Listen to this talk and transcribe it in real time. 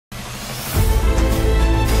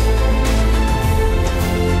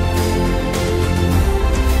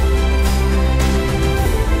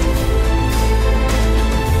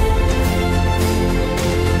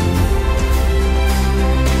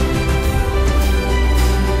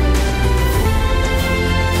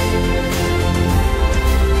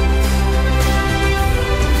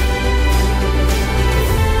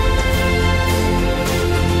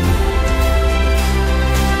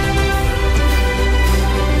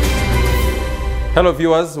Hello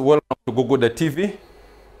viewers, welcome to Google the TV,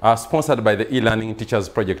 sponsored by the E-Learning Teachers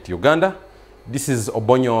Project Uganda. This is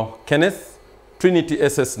Obonyo Kenneth, Trinity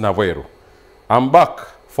SS Navoeru. I'm back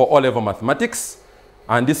for O-Level Mathematics,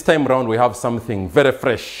 and this time round we have something very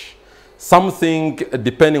fresh, something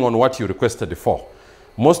depending on what you requested for.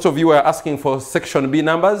 Most of you are asking for section B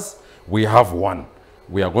numbers. We have one.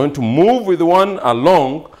 We are going to move with one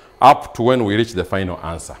along up to when we reach the final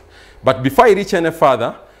answer. But before I reach any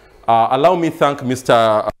further, allow me to thank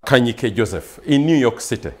Mr. Kanyike Joseph in New York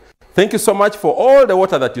City. Thank you so much for all the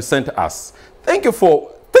water that you sent us. Thank you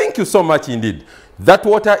so much indeed. That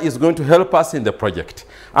water is going to help us in the project.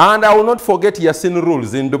 And I will not forget Yasin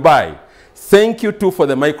Rules in Dubai. Thank you too for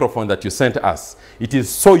the microphone that you sent us. It is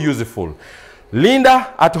so useful.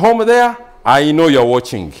 Linda at home there, I know you're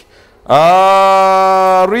watching.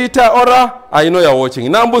 Rita Ora, I know you're watching.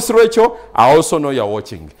 Nambus Rachel, I also know you're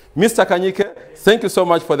watching. Mr. Kanyike, thank you so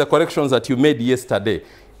much for the corrections that you made yesterday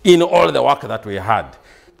in all the work that we had.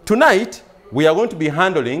 Tonight, we are going to be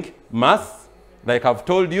handling math. Like I've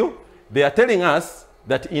told you, they are telling us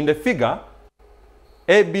that in the figure,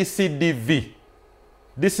 A, B, C, D, V,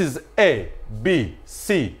 this is A, B,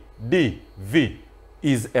 C, D, V,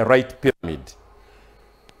 is a right pyramid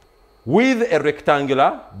with a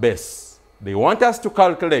rectangular base. They want us to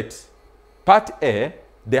calculate part A,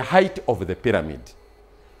 the height of the pyramid.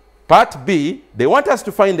 Part B, they want us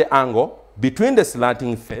to find the angle between the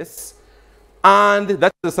slanting face, and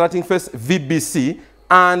that's the slanting face VBC,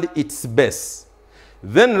 and its base.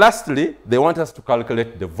 Then lastly, they want us to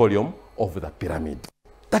calculate the volume of the pyramid.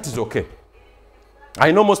 That is okay. I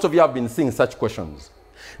know most of you have been seeing such questions.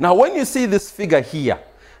 Now, when you see this figure here,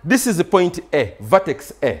 this is the point A,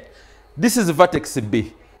 vertex A. This is vertex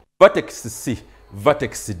B, vertex C,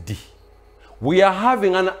 vertex D. We are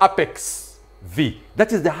having an apex V.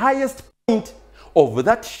 That is the highest point of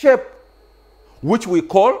that shape, which we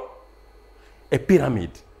call a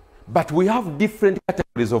pyramid. But we have different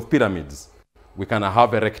categories of pyramids. We can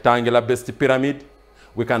have a rectangular-based pyramid.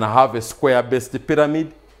 We can have a square-based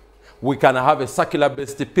pyramid. We can have a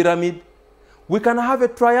circular-based pyramid. We can have a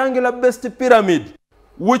triangular-based pyramid,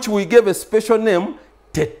 which we gave a special name,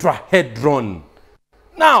 tetrahedron.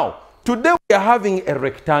 Now, today we are having a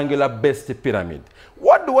rectangular-based pyramid.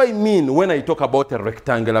 What do I mean when I talk about a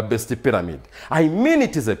rectangular-based pyramid? I mean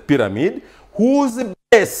it is a pyramid whose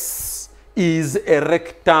base is a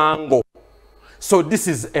rectangle. So this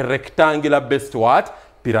is a rectangular-based what?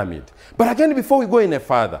 Pyramid. But again, before we go any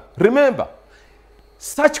further, remember,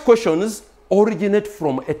 such questions originate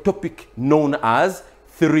from a topic known as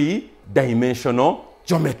three-dimensional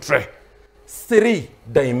geometry.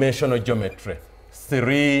 Three-dimensional geometry.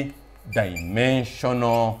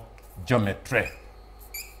 Three-dimensional geometry.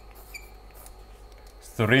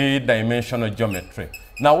 Three-dimensional geometry.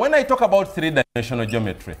 Now, when I talk about three-dimensional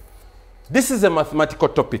geometry, this is a mathematical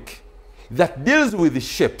topic that deals with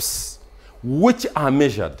shapes which are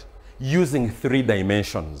measured using 3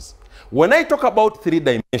 dimensions. When I talk about 3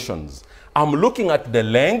 dimensions, I'm looking at the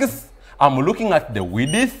length, I'm looking at the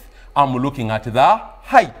width, I'm looking at the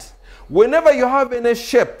height. Whenever you have any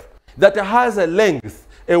shape that has a length,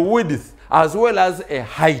 a width, as well as a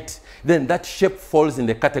height, then that shape falls in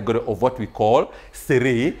the category of what we call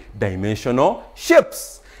 3-dimensional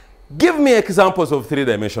shapes. Give me examples of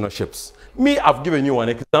 3-dimensional shapes. Me, I've given you one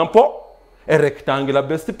example, a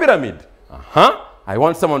rectangular-based pyramid. I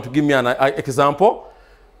want someone to give me an example.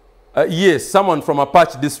 Yes, someone from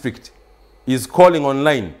Apache district is calling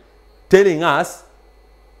online, telling us,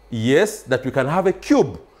 yes, that we can have a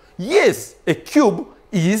cube. Yes, a cube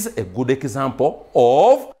is a good example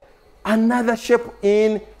of another shape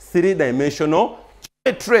in 3-dimensional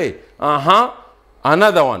geometry.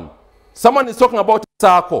 Another one. Someone is talking about a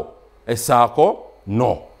circle. A circle?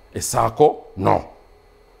 No. A circle? No.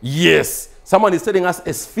 Yes. Someone is telling us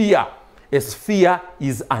a sphere. A sphere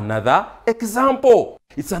is another example.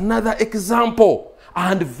 It's another example.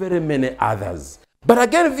 And very many others. But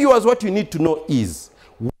again, viewers, what you need to know is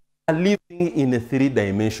we are living in a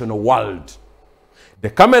 3-dimensional world. The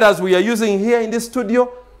cameras we are using here in this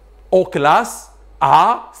studio, or class,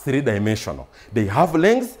 are 3-dimensional. They have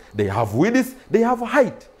length, they have width, they have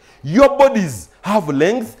height. Your bodies have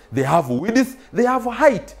length, they have width, they have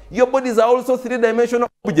height. Your bodies are also 3-dimensional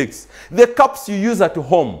objects. The cups you use at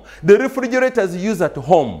home, the refrigerators you use at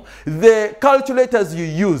home, the calculators you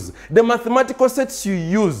use, the mathematical sets you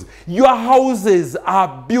use, your houses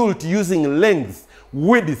are built using length,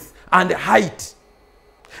 width, and height.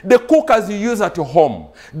 the cookers you use at home,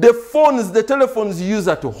 the phones, the telephones you use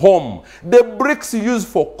at home, the bricks you use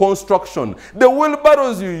for construction, the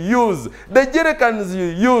wheelbarrows you use, the jerrycans you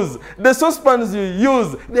use, the saucepans you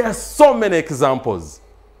use. There are so many examples.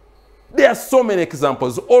 There are so many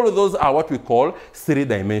examples. All of those are what we call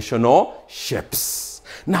three-dimensional shapes.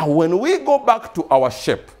 Now, when we go back to our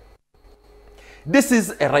shape, this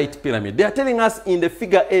is a right pyramid. They are telling us in the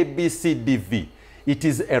figure A, B, C, D, V, it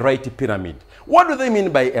is a right pyramid. What do they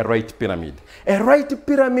mean by a right pyramid? A right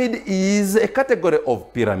pyramid is a category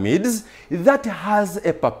of pyramids that has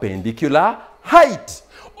a perpendicular height,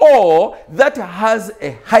 or that has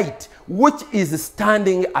a height which is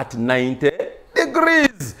standing at 90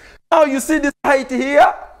 degrees. Now you see this height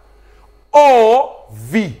here, or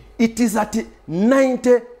V, it is at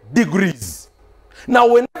 90 degrees. Now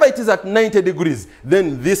whenever it is at 90 degrees,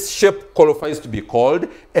 then this shape qualifies to be called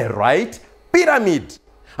a right pyramid.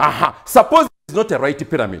 Suppose it's not a right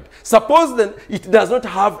pyramid. Suppose then it does not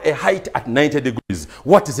have a height at 90 degrees.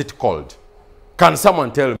 What is it called? Can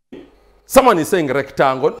someone tell me? Someone is saying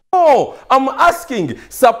rectangle. No, I'm asking,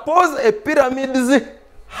 suppose a pyramid's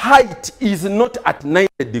height is not at 90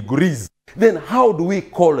 degrees, then how do we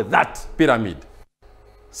call that pyramid?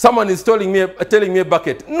 Someone is telling me a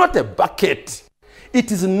bucket. Not a bucket.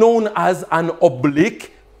 It is known as an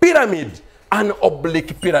oblique pyramid. An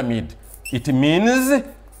oblique pyramid. It means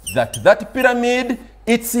that that pyramid,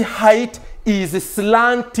 its height is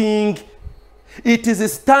slanting. It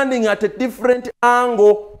is standing at a different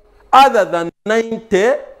angle other than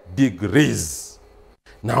 90 degrees.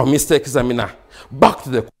 Now, Mr. Examiner, back to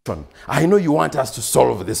the question. I know you want us to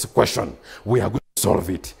solve this question. We are going to solve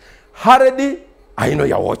it. Haredi, I know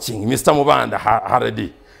you're watching. Mr. Mubanda,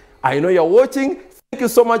 Haredi, I know you're watching. Thank you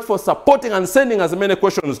so much for supporting and sending as many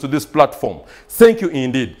questions to this platform. Thank you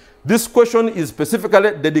indeed. This question is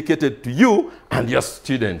specifically dedicated to you and your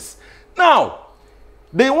students. Now,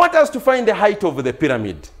 they want us to find the height of the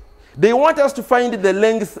pyramid. They want us to find the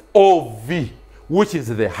length of V, which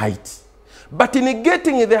is the height. But in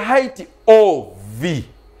getting the height of V,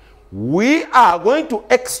 we are going to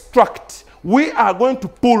extract, we are going to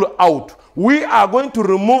pull out, we are going to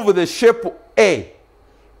remove the shape A,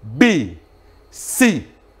 B, C,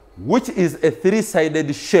 which is a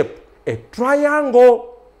three-sided shape, a triangle.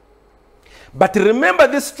 But remember,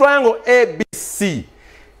 this triangle ABC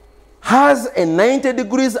has a 90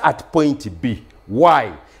 degrees at point B.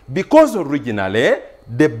 Why? Because originally,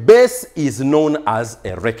 the base is known as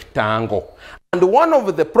a rectangle. And one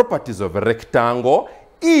of the properties of a rectangle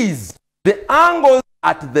is the angles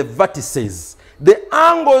at the vertices, the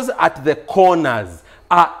angles at the corners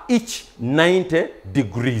are each 90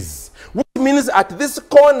 degrees. Which means at this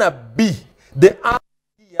corner B, the angle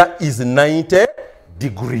here is 90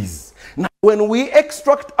 degrees. Now, when we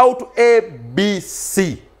extract out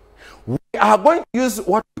ABC, we are going to use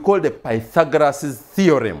what we call the Pythagoras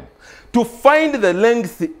theorem to find the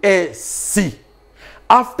length AC.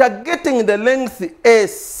 After getting the length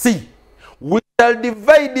AC, we shall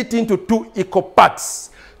divide it into two equal parts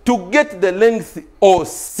to get the length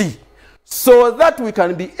OC, so that we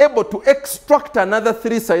can be able to extract another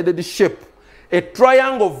three-sided shape, a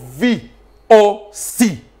triangle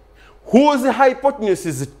VOC, whose hypotenuse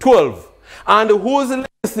is 12 and whose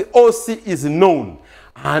length OC is known.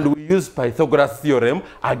 And we use Pythagoras theorem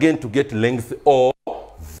again to get length OV.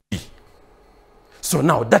 So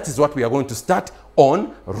now that is what we are going to start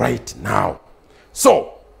on right now.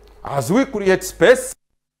 So as we create space,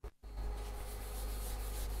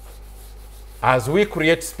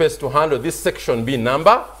 to handle this section B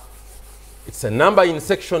number, it's a number in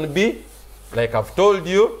section B, like I've told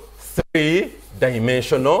you,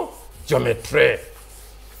 three-dimensional geometry.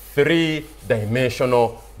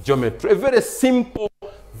 Three-dimensional geometry. A very simple,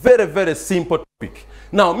 very, very simple topic.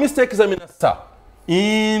 Now, Mr. Examiner, sir,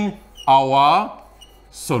 in our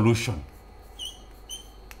solution,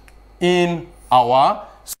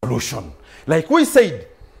 like we said,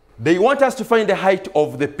 they want us to find the height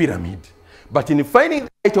of the pyramid. But in finding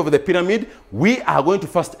the height of the pyramid, we are going to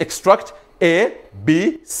first extract A,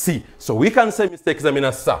 B, C. So we can say, Mr.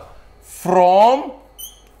 Examiner, sir, from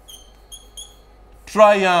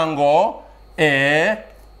triangle A,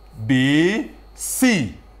 B,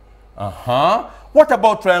 C. What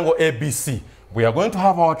about triangle ABC? We are going to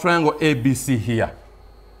have our triangle ABC here.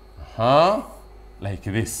 Like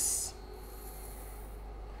this.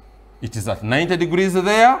 It is at 90 degrees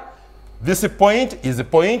there. This point is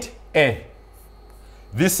point A.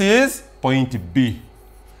 This is point B.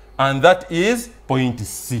 And that is point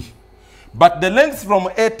C. But the length from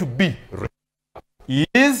A to B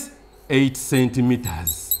is 8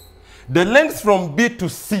 centimeters. The length from B to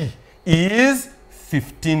C is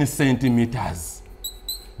 15 centimeters.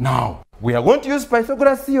 Now, we are going to use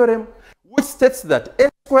Pythagoras theorem, which states that a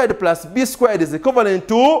squared plus b squared is equivalent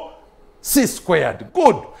to c squared.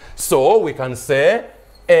 Good. So we can say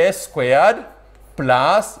a squared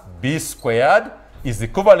plus b squared is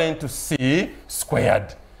equivalent to c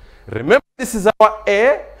squared. Remember, this is our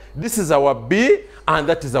a, this is our b, and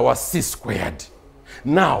that is our c squared.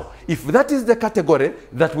 Now, if that is the category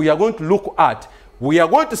that we are going to look at, we are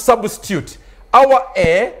going to substitute our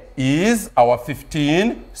a is our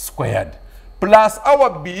 15 squared plus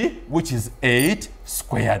our b, which is 8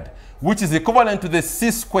 squared, which is equivalent to the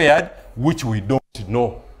c squared, which we don't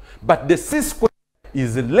know. But the c squared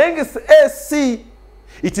is the length AC.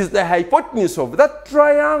 It is the hypotenuse of that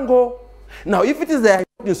triangle. Now, if it is the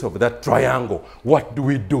hypotenuse of that triangle, what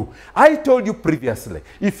do? I told you previously,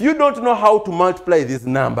 if you don't know how to multiply these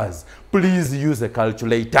numbers, please use a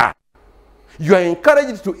calculator. You are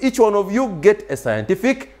encouraged to each one of you get a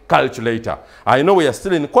scientific calculator. I know we are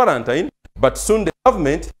still in quarantine, but soon the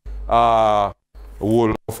government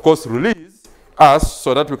will, of course, release us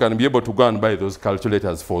so that we can be able to go and buy those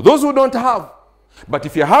calculators for those who don't have. But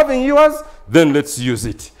if you're having yours, then let's use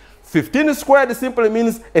it. 15 squared simply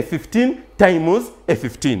means a 15 times a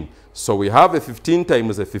 15. So we have a 15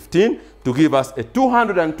 times a 15 to give us a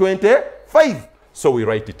 225. So we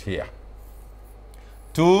write it here.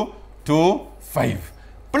 225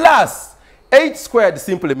 plus 8 squared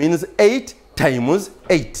simply means 8 times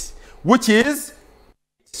 8, which is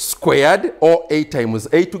squared, or 8 times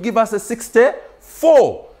 8, to give us a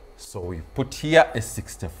 64. So we put here a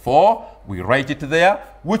 64, we write it there,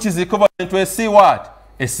 which is equivalent to a c what?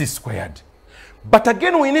 A c squared. But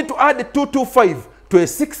again, we need to add a 225 to a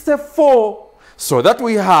 64, so that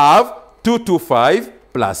we have 225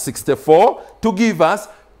 plus 64 to give us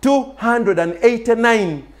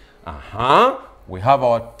 289. We have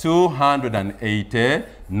our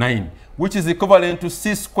 289, which is equivalent to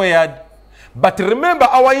c squared. But remember,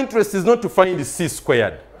 our interest is not to find c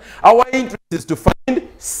squared. Our interest is to find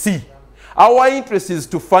c. Our interest is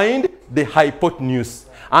to find the hypotenuse.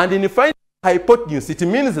 And in finding the hypotenuse, it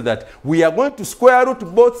means that we are going to square root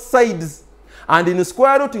both sides. And in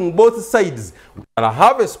square rooting both sides, we will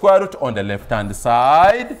have a square root on the left-hand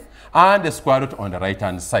side and a square root on the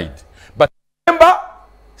right-hand side. But remember,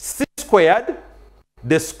 c squared,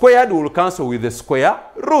 the squared will cancel with the square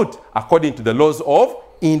root according to the laws of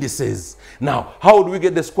indices. Now, how do we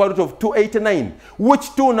get the square root of 289?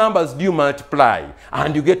 Which two numbers do you multiply?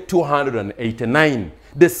 And you get 289,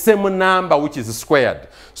 the same number which is squared.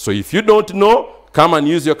 So if you don't know, come and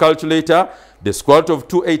use your calculator. The square root of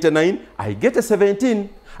 289, I get a 17.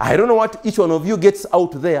 I don't know what each one of you gets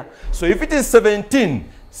out there. So if it is 17,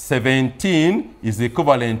 17 is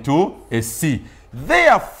equivalent to a c.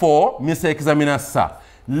 Therefore, Mr. Examiner, sir,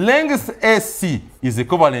 length AC is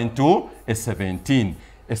equivalent to a 17.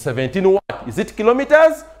 A 17 what? Is it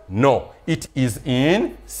kilometers? No, it is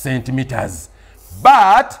in centimeters.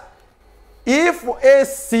 But if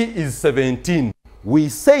AC is 17, we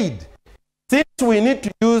said, since we need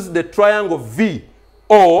to use the triangle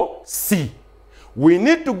VOC, we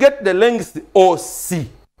need to get the length OC.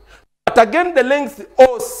 But again, the length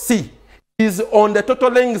OC is on the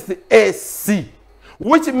total length AC,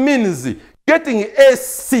 which means getting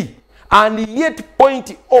AC and yet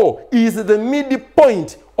point O is the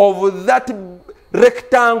midpoint of that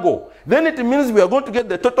rectangle. Then it means we are going to get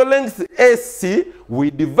the total length AC.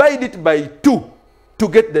 We divide it by 2 to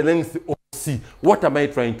get the length OC. What am I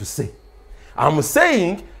trying to say? I'm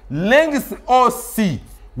saying length OC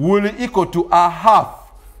will equal to a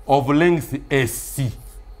half of length AC.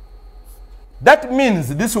 That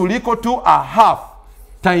means this will equal to a half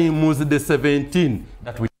times the 17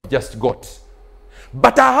 that we just got.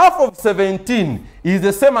 But a half of 17 is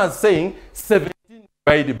the same as saying 17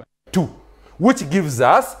 divided by 2, which gives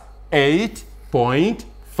us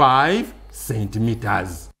 8.5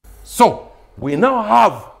 centimeters. So we now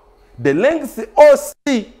have the length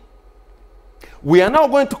OC. We are now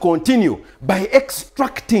going to continue by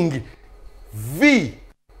extracting VOC,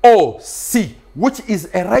 which is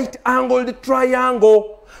a right-angled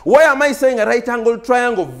triangle. Why am I saying a right-angled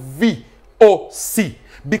triangle VOC?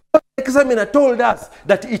 Because the examiner told us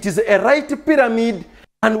that it is a right pyramid,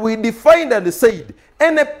 and we defined and said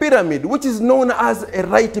any pyramid which is known as a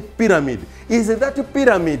right pyramid is that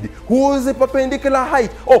pyramid whose perpendicular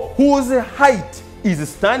height or whose height is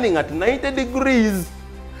standing at 90 degrees.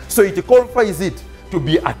 So it qualifies it to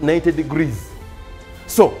be at 90 degrees.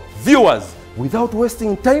 So viewers, without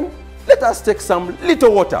wasting time, let us take some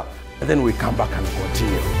little water and then we come back and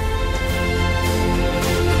continue.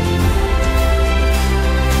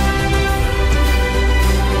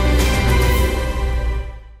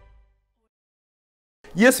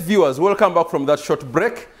 Yes, viewers, welcome back from that short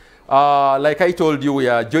break. Like I told you, we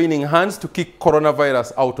are joining hands to kick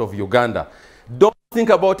coronavirus out of Uganda. Don't think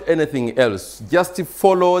about anything else. Just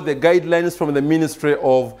follow the guidelines from the Ministry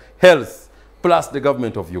of Health, plus the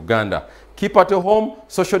government of Uganda. Keep at home,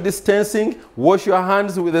 social distancing, wash your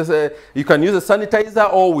hands with you can use a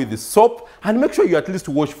sanitizer or with soap, and make sure you at least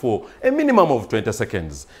wash for a minimum of 20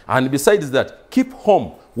 seconds. And besides that, keep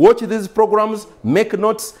home. Watch these programs, make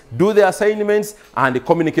notes, do the assignments, and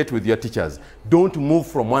communicate with your teachers. Don't move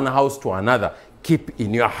from one house to another. Keep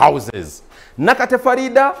in your houses. Nakate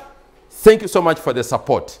Farida, thank you so much for the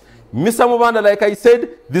support. Mr. Mubanda, like I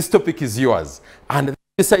said, this topic is yours. And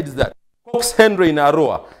besides that, Cox Henry in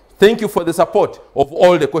Arua, thank you for the support of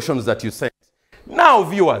all the questions that you sent. Now,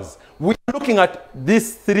 viewers, we are looking at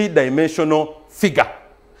this three-dimensional figure.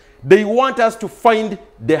 They want us to find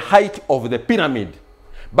the height of the pyramid.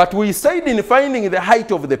 But we said in finding the height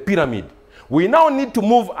of the pyramid, we now need to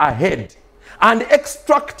move ahead and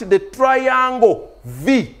extract the triangle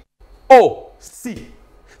VOC.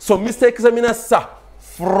 So, Mr. Examiner, sir,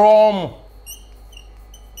 from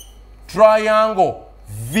triangle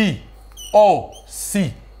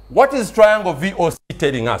VOC, what is triangle VOC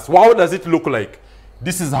telling us? How does it look like?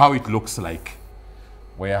 This is how it looks like.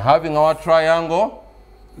 We are having our triangle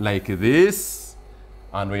like this,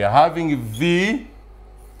 and we are having V,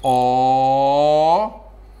 O,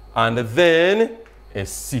 and then a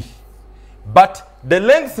C. But the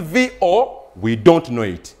length VO, we don't know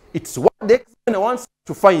it. It's what the examiner wants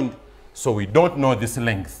to find, so we don't know this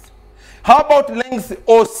length. How about length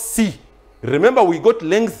OC? Remember, we got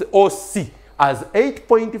length OC as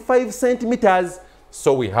 8.5 centimeters,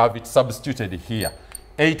 so we have it substituted here,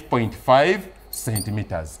 8.5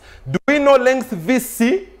 centimeters. Do we know length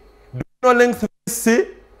VC? Do we know length VC?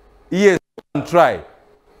 Yes, you can try.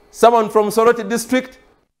 Someone from Soroti district,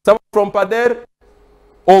 someone from Pader,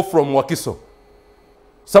 or from Wakiso.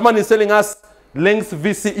 Someone is telling us length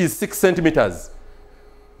VC is 6 centimeters.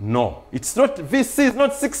 No, it's not. VC is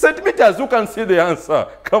not 6 centimeters. Who can see the answer?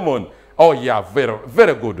 Come on. Oh yeah, very,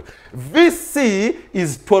 very good. VC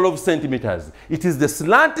is 12 centimeters. It is the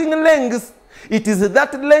slanting length. It is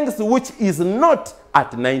that length which is not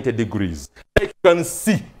at 90 degrees. Like you can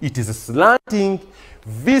see, it is slanting.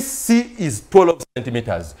 VC is 12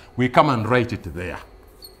 centimeters. We come and write it there.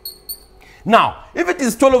 Now, if it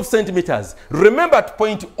is 12 centimeters, remember at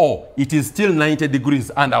point O, it is still 90 degrees.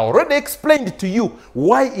 And I already explained to you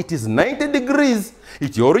why it is 90 degrees.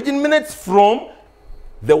 It originates from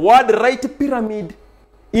the word right pyramid,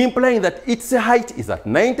 implying that its height is at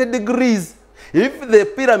 90 degrees. If the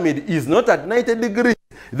pyramid is not at 90 degrees,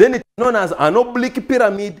 then it's known as an oblique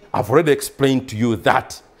pyramid. I've already explained to you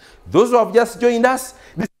that. Those who have just joined us,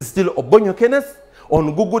 this is still Obonyo Kenneth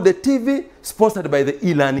on Google the TV, sponsored by the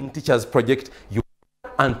e-learning teachers project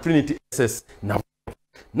and Trinity SS.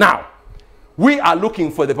 Now, we are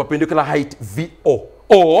looking for the perpendicular height VO,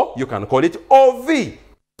 or you can call it OV.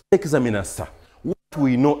 Examiner, sir, what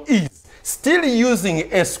we know is still using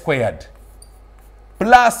A squared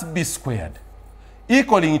plus B squared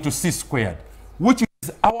equaling to C squared, which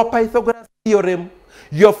is our Pythagoras theorem.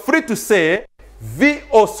 You're free to say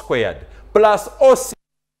VO squared plus OC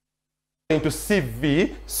into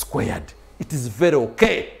CV squared. It is very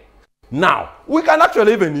okay. Now, we can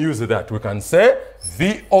actually even use that. We can say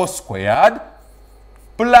VO squared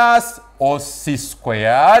plus OC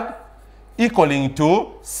squared equaling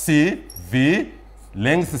to CV,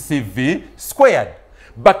 length CV squared.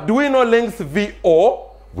 But do we know length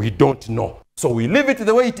VO? We don't know. So we leave it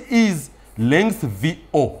the way it is, length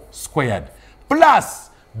VO squared. Plus,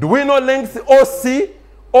 do we know length OC?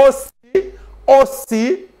 OC,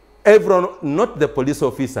 everyone, not the police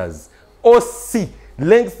officers. OC,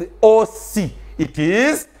 length OC, it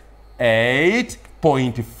is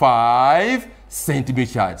 8.5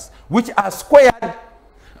 centimeters, which are squared,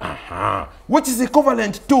 which is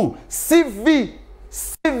equivalent to CV,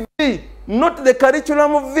 not the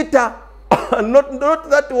curriculum vitae, not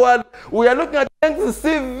that one. We are looking at length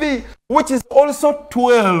CV, which is also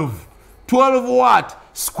 12. 12 what?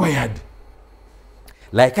 Squared.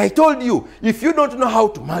 Like I told you, if you don't know how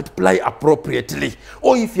to multiply appropriately,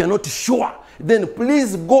 or if you're not sure, then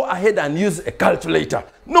please go ahead and use a calculator.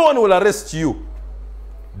 No one will arrest you.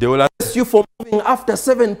 They will arrest you for moving after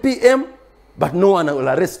 7 p.m., but no one will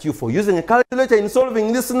arrest you for using a calculator in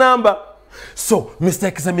solving this number. So, Mr.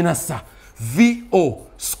 Examiner, sir, VO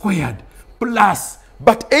squared plus,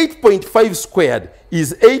 but 8.5 squared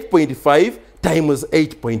is 8.5 times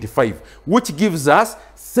 8.5, which gives us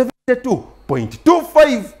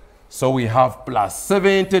 72.25. So we have plus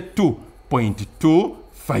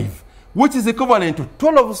 72.25, which is equivalent to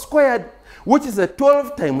 12 squared. which is a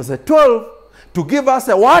 12 times a 12, to give us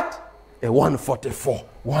a what? A 144.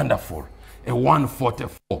 Wonderful. A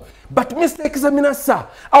 144. But Mr. Examiner, sir,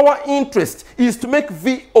 our interest is to make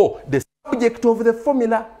VO the subject of the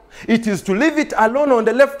formula. It is to leave it alone on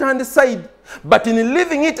the left-hand side. But in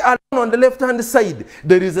leaving it alone on the left-hand side,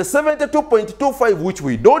 there is a 72.25 which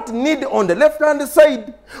we don't need on the left-hand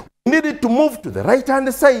side. We need it to move to the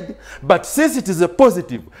right-hand side. But since it is a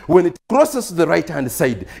positive, when it crosses the right-hand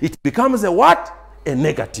side, it becomes a what? A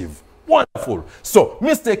negative. Wonderful. So,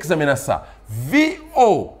 Mr. Examiner, sir,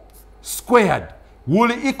 VO squared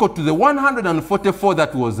will equal to the 144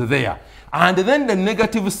 that was there. And then the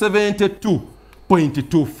negative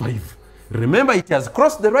 72.25. Remember, it has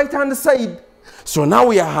crossed the right-hand side. So now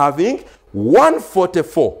we are having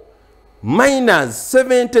 144 minus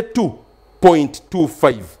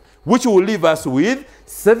 72.25, which will leave us with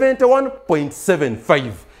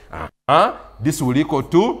 71.75. This will equal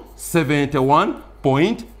to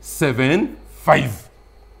 71.75.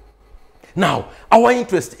 Now, our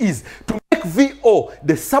interest is to make VO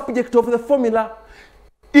the subject of the formula.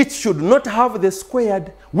 It should not have the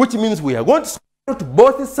squared, which means we are going to square root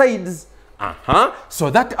both sides. So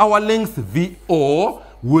that our length VO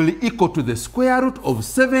will equal to the square root of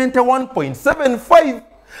 71.75.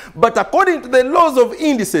 But according to the laws of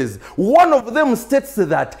indices, one of them states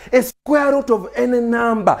that a square root of any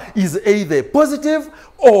number is either a positive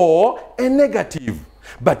or a negative.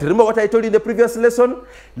 But remember what I told you in the previous lesson?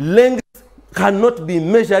 Length cannot be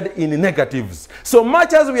measured in negatives. So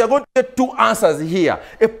much as we are going to get two answers here,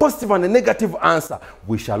 a positive and a negative answer,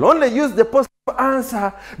 we shall only use the positive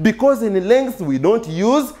answer because in length we don't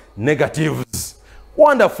use negatives.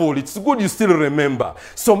 Wonderful. It's good you still remember.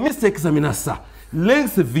 So, Mr. Examiner, sir,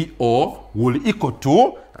 length VO will equal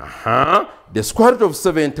to the square root of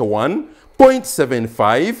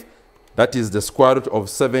 71.75. That is the square root of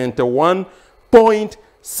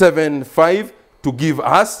 71.75 to give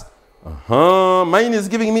us mine is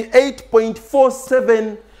giving me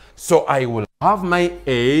 8.47. So I will have my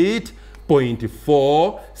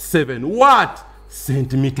 8.47 what?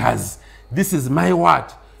 Centimeters. This is my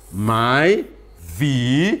what? My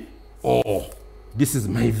VO. This is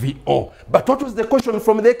my VO. But what was the question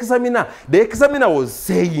from the examiner? The examiner was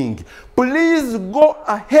saying, please go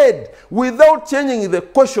ahead without changing the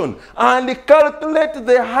question and calculate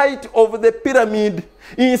the height of the pyramid.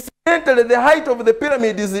 Incidentally, the height of the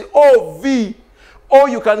pyramid is OV. Or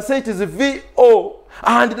you can say it is VO.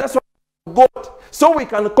 And that's what we got. So we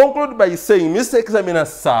can conclude by saying, Mr. Examiner,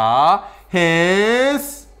 sir,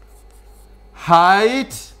 hence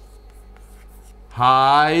height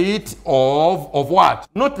of what?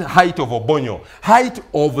 Not height of Obonyo. Height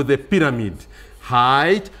of the pyramid.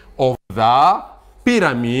 Height of the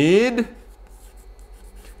pyramid.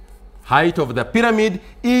 Height of the pyramid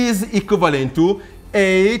is equivalent to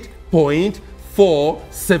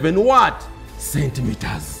 8.47 what?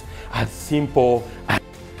 Centimeters. As simple as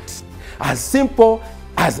that. As simple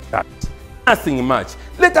as that. Nothing much.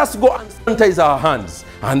 Let us go and sanitize our hands,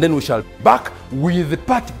 and then we shall be back with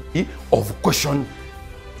part B of question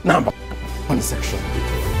number 1 section.